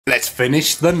Let's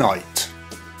finish the night.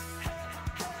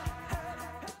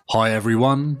 Hi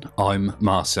everyone, I'm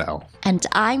Marcel. And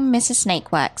I'm Mrs.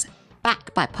 Snakeworks,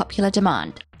 back by popular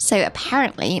demand. So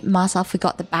apparently Marcel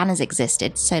forgot the banners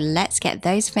existed, so let's get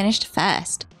those finished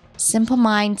first. Simple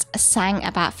Minds sang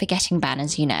about forgetting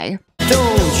banners, you know.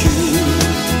 Don't you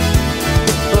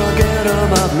forget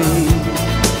about me.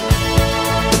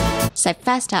 So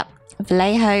first up,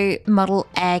 Vallejo Model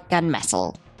Air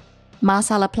Gunmetal.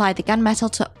 Marcel applied the gunmetal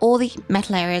to all the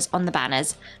metal areas on the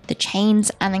banners, the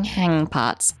chains and the hanging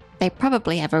parts. They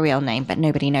probably have a real name, but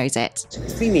nobody knows it.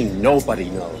 What do you mean nobody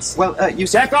knows? Well, you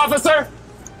Deck officer!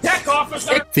 Deck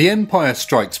officer! The Empire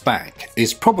Strikes Back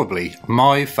is probably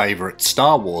my favourite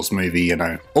Star Wars movie, you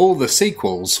know. All the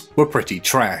sequels were pretty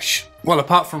trash. Well,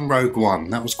 apart from Rogue One,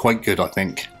 that was quite good, I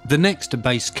think. The next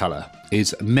base colour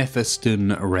is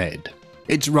Mephiston Red.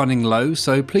 It's running low,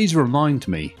 so please remind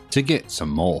me to get some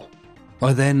more.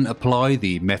 I then apply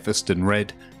the Mephiston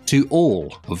Red to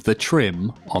all of the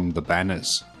trim on the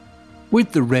banners.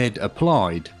 With the red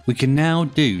applied, we can now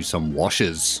do some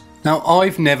washes. Now,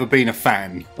 I've never been a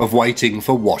fan of waiting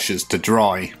for washes to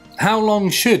dry. How long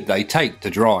should they take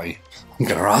to dry? I'm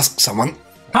gonna ask someone.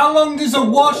 How long does a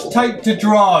wash take to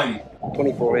dry?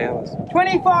 24 hours.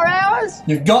 24 hours?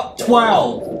 You've got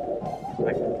 12.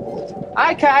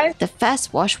 Okay. The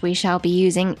first wash we shall be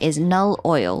using is Null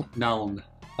Oil. Null.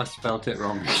 I spelt it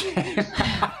wrong.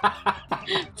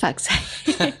 Fuck's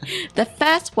sake. The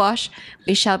first wash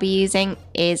we shall be using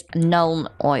is Null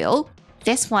Oil.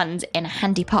 This one's in a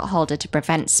handy pot holder to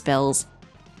prevent spills.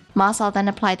 Marcel then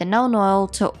applied the Null Oil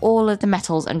to all of the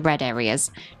metals and red areas,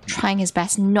 trying his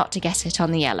best not to get it on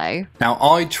the yellow. Now,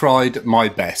 I tried my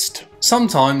best.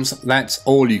 Sometimes that's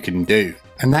all you can do,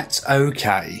 and that's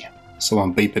okay.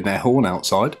 Someone beeping their horn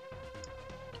outside.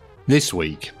 This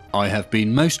week, I have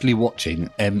been mostly watching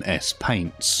MS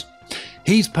Paints.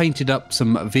 He's painted up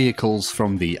some vehicles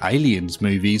from the Aliens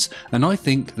movies, and I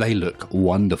think they look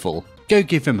wonderful. Go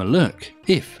give him a look,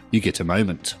 if you get a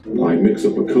moment. I mix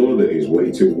up a colour that is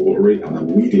way too watery and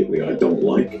immediately I don't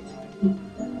like.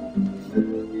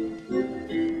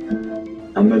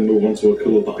 And then move on to a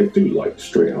colour that I do like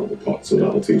straight out of the pot, so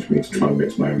that'll teach me to try and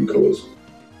mix my own colours.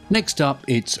 Next up,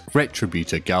 it's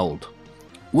Retributor Gold.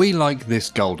 We like this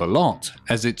gold a lot,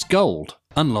 as it's gold,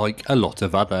 unlike a lot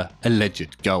of other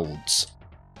alleged golds.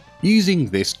 Using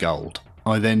this gold,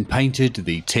 I then painted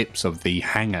the tips of the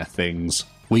hanger things.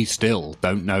 We still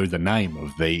don't know the name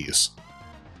of these.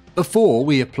 Before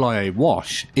we apply a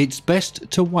wash, it's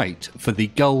best to wait for the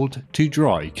gold to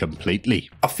dry completely.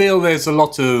 I feel there's a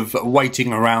lot of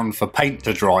waiting around for paint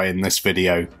to dry in this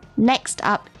video. Next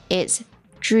up, it's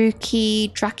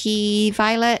Drucky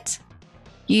Violet.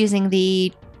 Using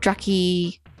the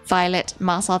Drucky Violet,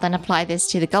 Marcel then applied this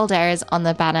to the gold areas on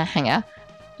the banner hanger.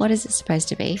 What is it supposed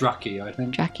to be? Drucky, I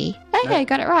think. Drucky. Okay,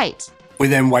 got it right. We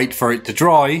then wait for it to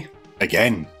dry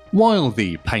again. While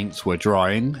the paints were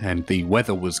drying and the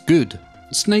weather was good,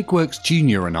 Snakeworks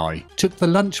Jr. and I took the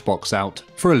lunchbox out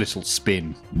for a little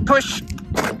spin. Push.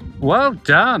 Well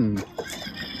done!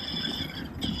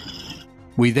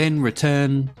 We then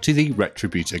return to the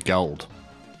Retributor Gold.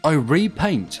 I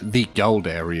repaint the gold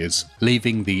areas,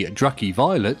 leaving the Drucky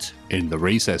Violet in the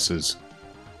recesses.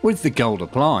 With the gold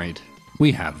applied,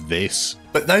 we have this.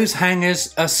 But those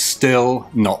hangers are still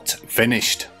not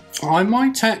finished. I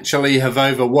might actually have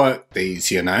overworked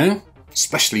these, you know,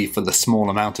 especially for the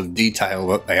small amount of detail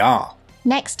that they are.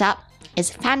 Next up is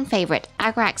fan favourite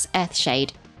Agrax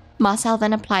Earthshade. Marcel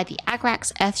then applied the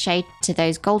Agrax Earthshade to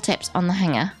those gold tips on the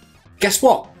hanger. Guess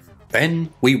what?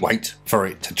 Then we wait for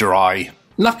it to dry.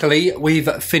 Luckily,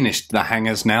 we've finished the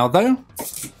hangers now though.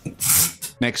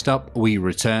 Next up, we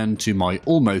return to my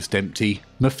almost empty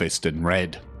Mephiston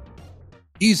Red.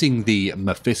 Using the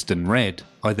Mephiston Red,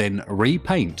 I then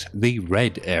repaint the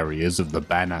red areas of the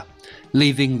banner,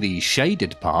 leaving the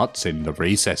shaded parts in the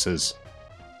recesses.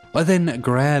 I then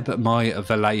grab my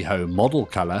Vallejo model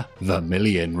colour,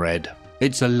 Vermilion Red.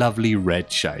 It's a lovely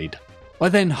red shade. I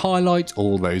then highlight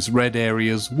all those red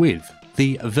areas with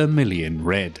the Vermilion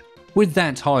Red. With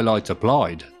that highlight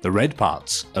applied, the red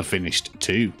parts are finished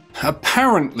too.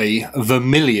 Apparently,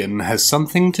 vermilion has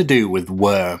something to do with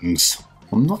worms.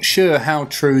 I'm not sure how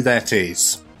true that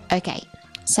is. Okay,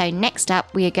 so next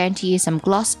up we are going to use some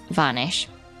gloss varnish.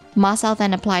 Marcel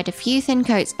then applied a few thin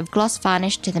coats of gloss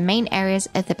varnish to the main areas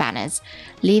of the banners,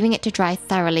 leaving it to dry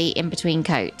thoroughly in between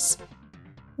coats.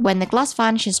 When the gloss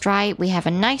varnish is dry, we have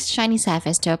a nice shiny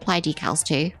surface to apply decals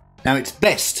to. Now it's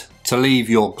best to leave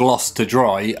your gloss to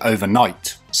dry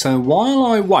overnight. So while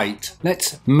I wait,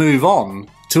 let's move on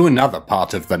to another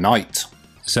part of the night.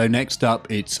 So next up,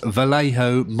 it's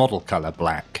Vallejo Model Colour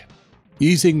Black.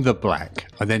 Using the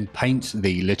black, I then paint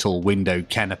the little window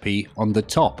canopy on the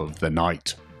top of the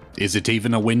knight. Is it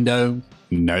even a window?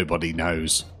 Nobody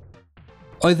knows.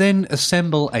 I then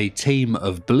assemble a team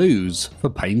of blues for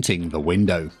painting the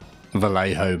window.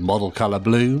 Vallejo Model Colour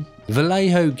Blue,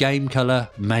 Vallejo Game Colour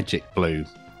Magic Blue,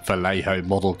 Vallejo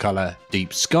Model Colour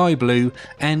Deep Sky Blue,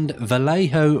 and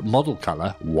Vallejo Model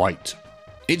Colour White.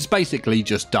 It's basically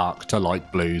just dark to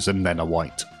light blues and then a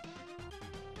white.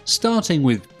 Starting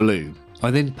with blue, I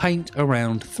then paint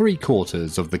around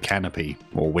 3/4 of the canopy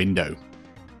or window.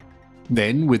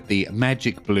 Then with the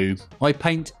magic blue, I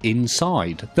paint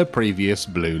inside the previous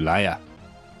blue layer.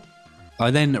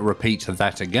 I then repeat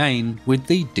that again with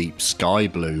the deep sky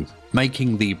blue,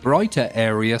 making the brighter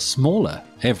area smaller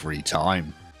every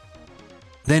time.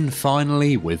 Then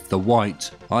finally with the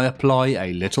white, I apply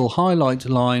a little highlight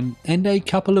line and a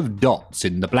couple of dots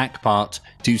in the black part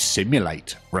to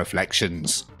simulate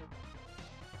reflections.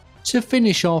 To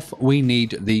finish off, we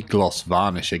need the gloss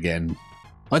varnish again.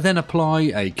 I then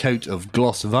apply a coat of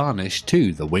gloss varnish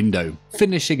to the window,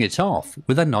 finishing it off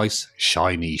with a nice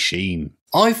shiny sheen.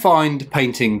 I find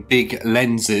painting big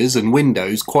lenses and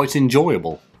windows quite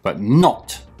enjoyable, but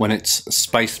not when it's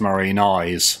Space Marine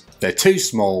eyes. They're too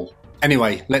small.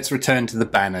 Anyway, let's return to the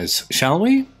banners, shall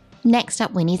we? Next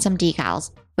up, we need some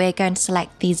decals. We're going to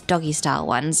select these doggy style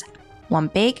ones, one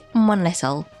big and one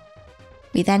little.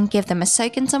 We then give them a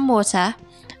soak in some water.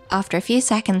 After a few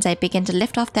seconds, they begin to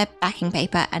lift off their backing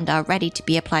paper and are ready to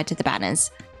be applied to the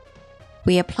banners.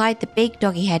 We applied the big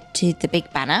doggy head to the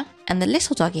big banner and the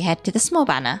little doggy head to the small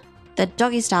banner. The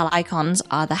doggy style icons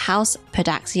are the House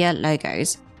Perdaxia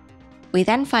logos. We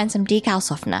then find some decal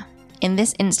softener. In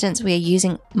this instance, we are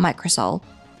using Microsol.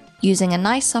 Using a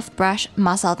nice soft brush,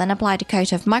 Marcel then applied a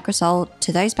coat of Microsol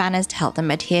to those banners to help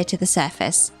them adhere to the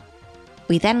surface.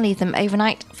 We then leave them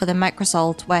overnight for the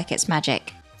Microsol to work its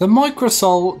magic. The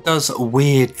Microsol does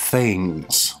weird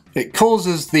things. It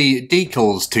causes the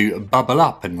decals to bubble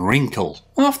up and wrinkle.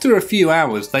 After a few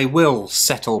hours they will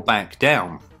settle back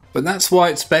down, but that's why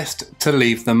it's best to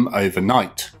leave them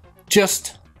overnight,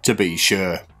 just to be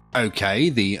sure. Okay,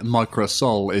 the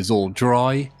Microsol is all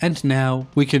dry and now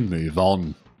we can move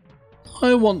on.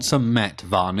 I want some matte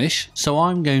varnish, so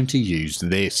I'm going to use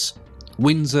this.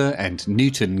 Winsor &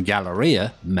 Newton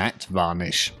Galleria matte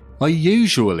varnish. I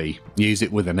usually use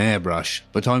it with an airbrush,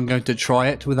 but I'm going to try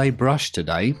it with a brush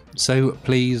today, so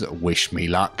please wish me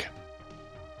luck.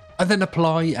 I then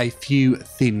apply a few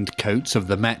thinned coats of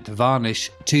the matte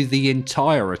varnish to the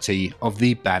entirety of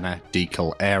the banner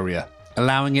decal area,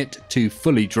 allowing it to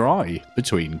fully dry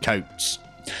between coats.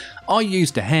 I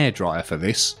used a hairdryer for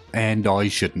this, and I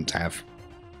shouldn't have.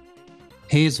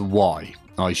 Here's why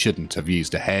I shouldn't have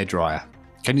used a hairdryer.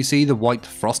 Can you see the white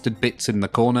frosted bits in the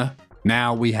corner?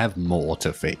 Now we have more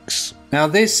to fix. Now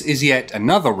this is yet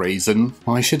another reason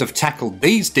I should have tackled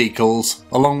these decals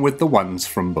along with the ones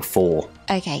from before.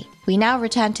 Okay, we now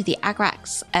return to the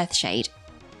Agrax Earthshade.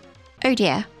 Oh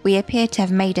dear, we appear to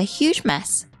have made a huge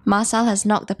mess. Marcel has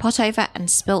knocked the pot over and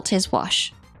spilt his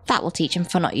wash. That will teach him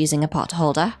for not using a pot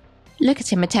holder. Look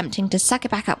at him attempting to suck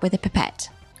it back up with a pipette.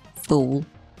 Fool.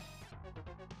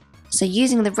 So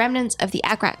using the remnants of the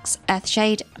Agrax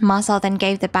Earthshade, Marcel then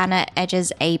gave the banner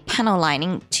edges a panel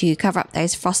lining to cover up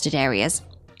those frosted areas.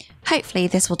 Hopefully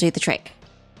this will do the trick.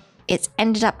 It's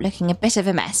ended up looking a bit of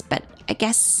a mess, but I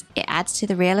guess it adds to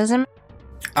the realism.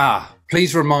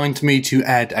 Please remind me to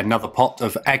add another pot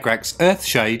of Agrax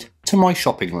Earthshade to my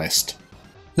shopping list.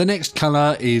 The next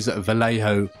colour is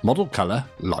Vallejo Model Colour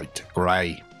Light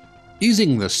Grey.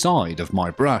 Using the side of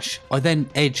my brush, I then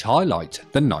edge highlight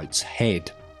the knight's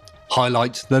head.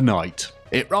 Highlight the knight.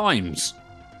 It rhymes.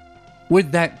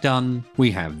 With that done,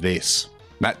 we have this.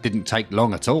 That didn't take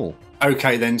long at all.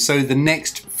 Okay then, so the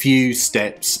next few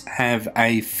steps have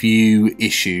a few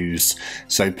issues,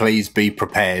 so please be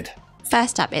prepared.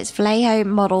 First up, it's Vallejo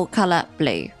Model Colour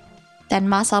Blue. Then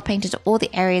Marcel painted all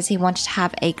the areas he wanted to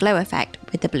have a glow effect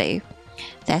with the blue.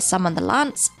 There's some on the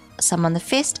lance, some on the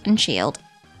fist and shield,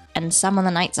 and some on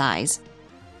the knight's eyes.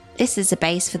 This is the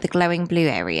base for the glowing blue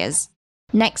areas.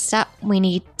 Next up, we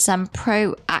need some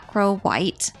Pro Acro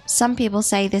White. Some people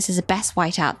say this is the best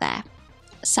white out there.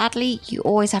 Sadly, you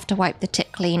always have to wipe the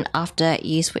tip clean after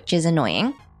use, which is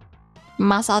annoying.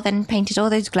 Marcel then painted all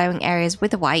those glowing areas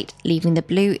with the white, leaving the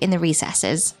blue in the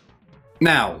recesses.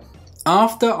 Now,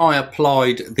 after I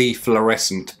applied the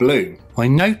fluorescent blue, I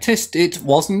noticed it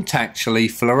wasn't actually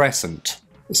fluorescent.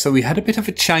 So we had a bit of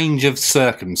a change of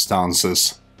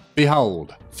circumstances.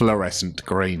 Behold, fluorescent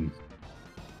green.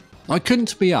 I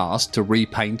couldn't be asked to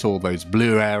repaint all those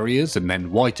blue areas and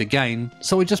then white again,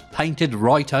 so I just painted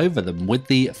right over them with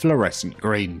the fluorescent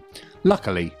green.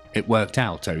 Luckily, it worked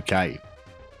out okay.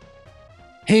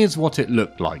 Here's what it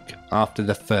looked like after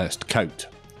the first coat.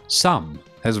 Some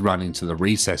has run into the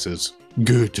recesses.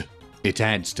 Good, it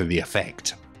adds to the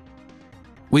effect.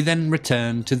 We then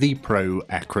return to the Pro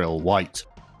Acryl White.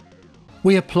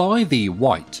 We apply the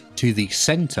white to the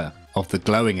centre of the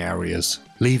glowing areas,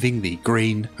 leaving the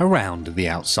green around the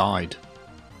outside.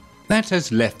 That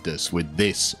has left us with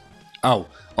this. Oh,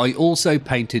 I also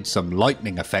painted some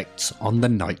lightning effects on the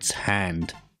knight's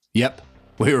hand. Yep,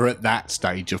 we were at that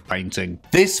stage of painting.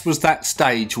 This was that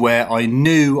stage where I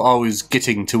knew I was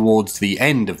getting towards the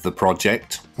end of the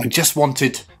project. I just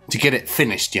wanted to get it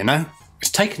finished, you know?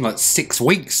 It's taken like 6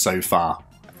 weeks so far.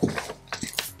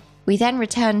 We then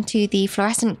returned to the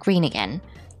fluorescent green again,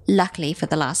 luckily for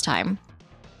the last time.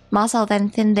 Marcel then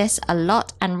thinned this a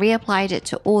lot and reapplied it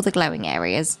to all the glowing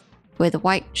areas. With the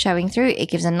white showing through, it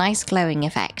gives a nice glowing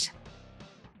effect.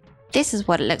 This is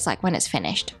what it looks like when it's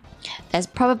finished. There's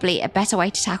probably a better way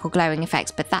to tackle glowing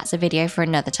effects, but that's a video for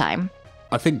another time.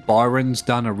 I think Byron's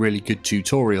done a really good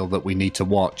tutorial that we need to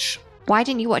watch. Why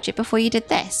didn't you watch it before you did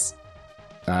this?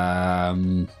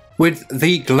 With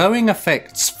the glowing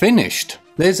effects finished,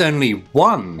 there's only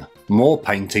one more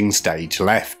painting stage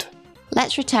left.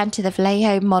 Let's return to the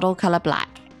Vallejo model colour black.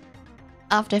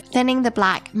 After thinning the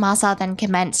black, Marcel then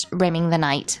commenced rimming the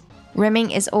knight.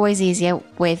 Rimming is always easier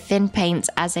with thin paints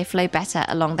as they flow better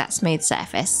along that smooth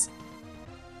surface.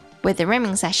 With the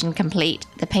rimming session complete,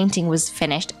 the painting was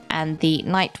finished and the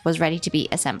knight was ready to be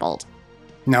assembled.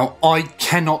 Now, I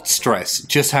cannot stress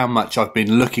just how much I've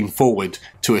been looking forward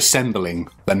to assembling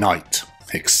the knight.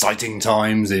 Exciting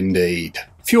times indeed.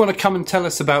 If you want to come and tell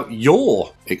us about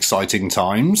your exciting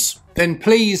times, then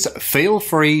please feel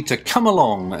free to come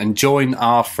along and join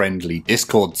our friendly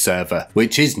Discord server,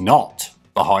 which is not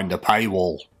behind a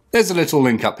paywall. There's a little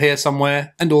link up here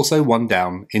somewhere and also one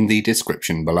down in the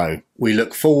description below. We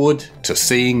look forward to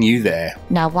seeing you there.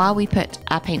 Now, while we put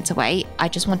our paints away, I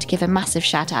just want to give a massive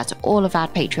shout out to all of our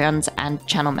Patreons and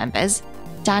channel members: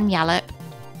 Dan Yallop,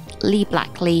 Lee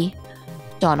Blackley,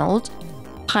 Donald,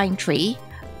 Pine Tree,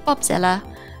 Bobzilla,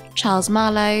 Charles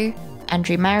Marlowe,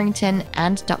 Andrew Marrington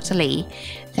and Dr. Lee.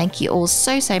 Thank you all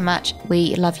so much.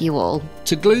 We love you all.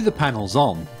 To glue the panels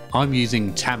on, I'm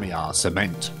using Tamiya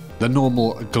cement. The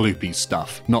normal gloopy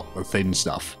stuff, not the thin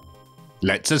stuff.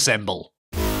 Let's assemble.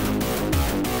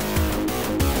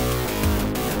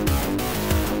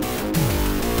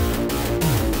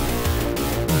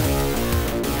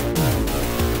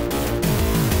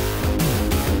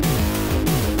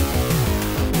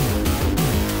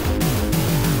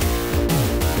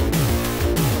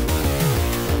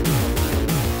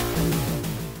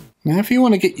 Now, if you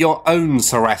want to get your own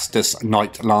Cerastus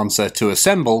Knight Lancer to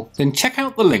assemble, then check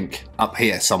out the link up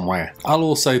here somewhere. I'll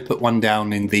also put one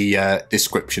down in the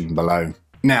description below.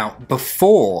 Now,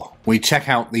 before we check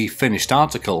out the finished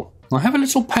article, I have a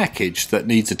little package that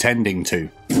needs attending to.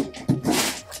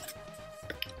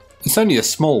 It's only a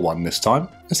small one this time.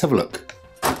 Let's have a look.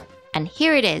 And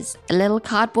here it is, a little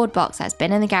cardboard box that's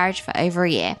been in the garage for over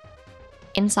a year.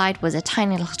 Inside was a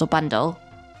tiny little bundle.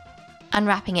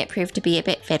 Unwrapping it proved to be a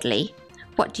bit fiddly.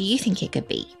 What do you think it could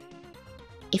be?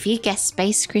 If you guessed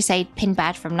Space Crusade pin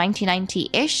badge from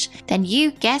 1990-ish, then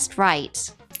you guessed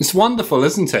right. It's wonderful,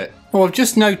 isn't it? Well, I've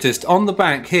just noticed on the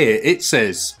back here it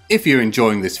says, if you're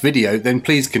enjoying this video, then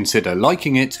please consider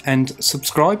liking it and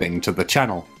subscribing to the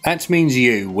channel. That means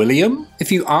you, William. If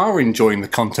you are enjoying the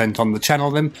content on the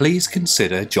channel, then please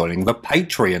consider joining the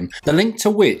Patreon, the link to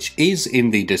which is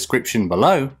in the description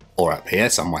below or up here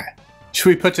somewhere. Should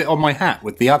we put it on my hat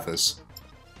with the others?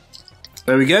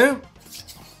 There we go.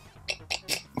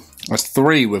 That's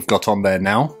 3 we've got on there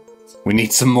now. We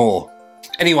need some more.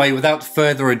 Anyway, without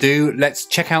further ado, let's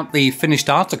check out the finished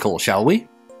article, shall we?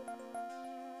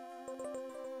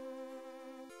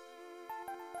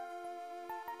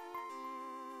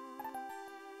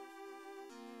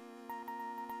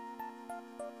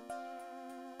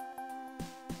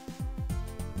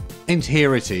 And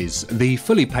here it is, the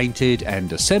fully painted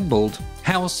and assembled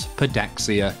House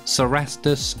Perdaxia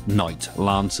Cerastus Knight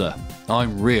Lancer.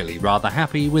 I'm really rather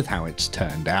happy with how it's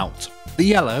turned out. The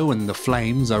yellow and the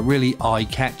flames are really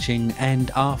eye-catching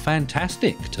and are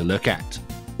fantastic to look at.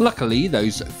 Luckily,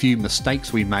 those few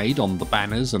mistakes we made on the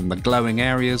banners and the glowing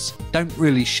areas don't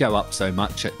really show up so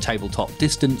much at tabletop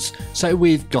distance, so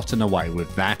we've gotten away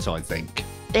with that, I think.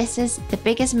 This is the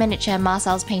biggest miniature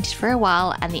Marcel's painted for a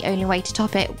while, and the only way to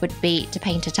top it would be to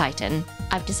paint a Titan.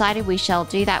 I've decided we shall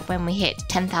do that when we hit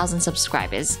 10,000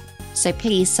 subscribers. So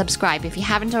please subscribe if you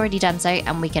haven't already done so,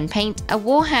 and we can paint a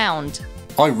warhound.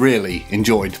 I really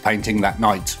enjoyed painting that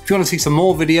knight. If you want to see some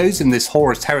more videos in this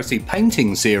Horus Heresy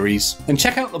painting series, then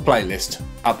check out the playlist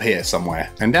up here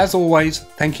somewhere. And as always,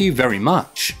 thank you very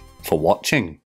much for watching.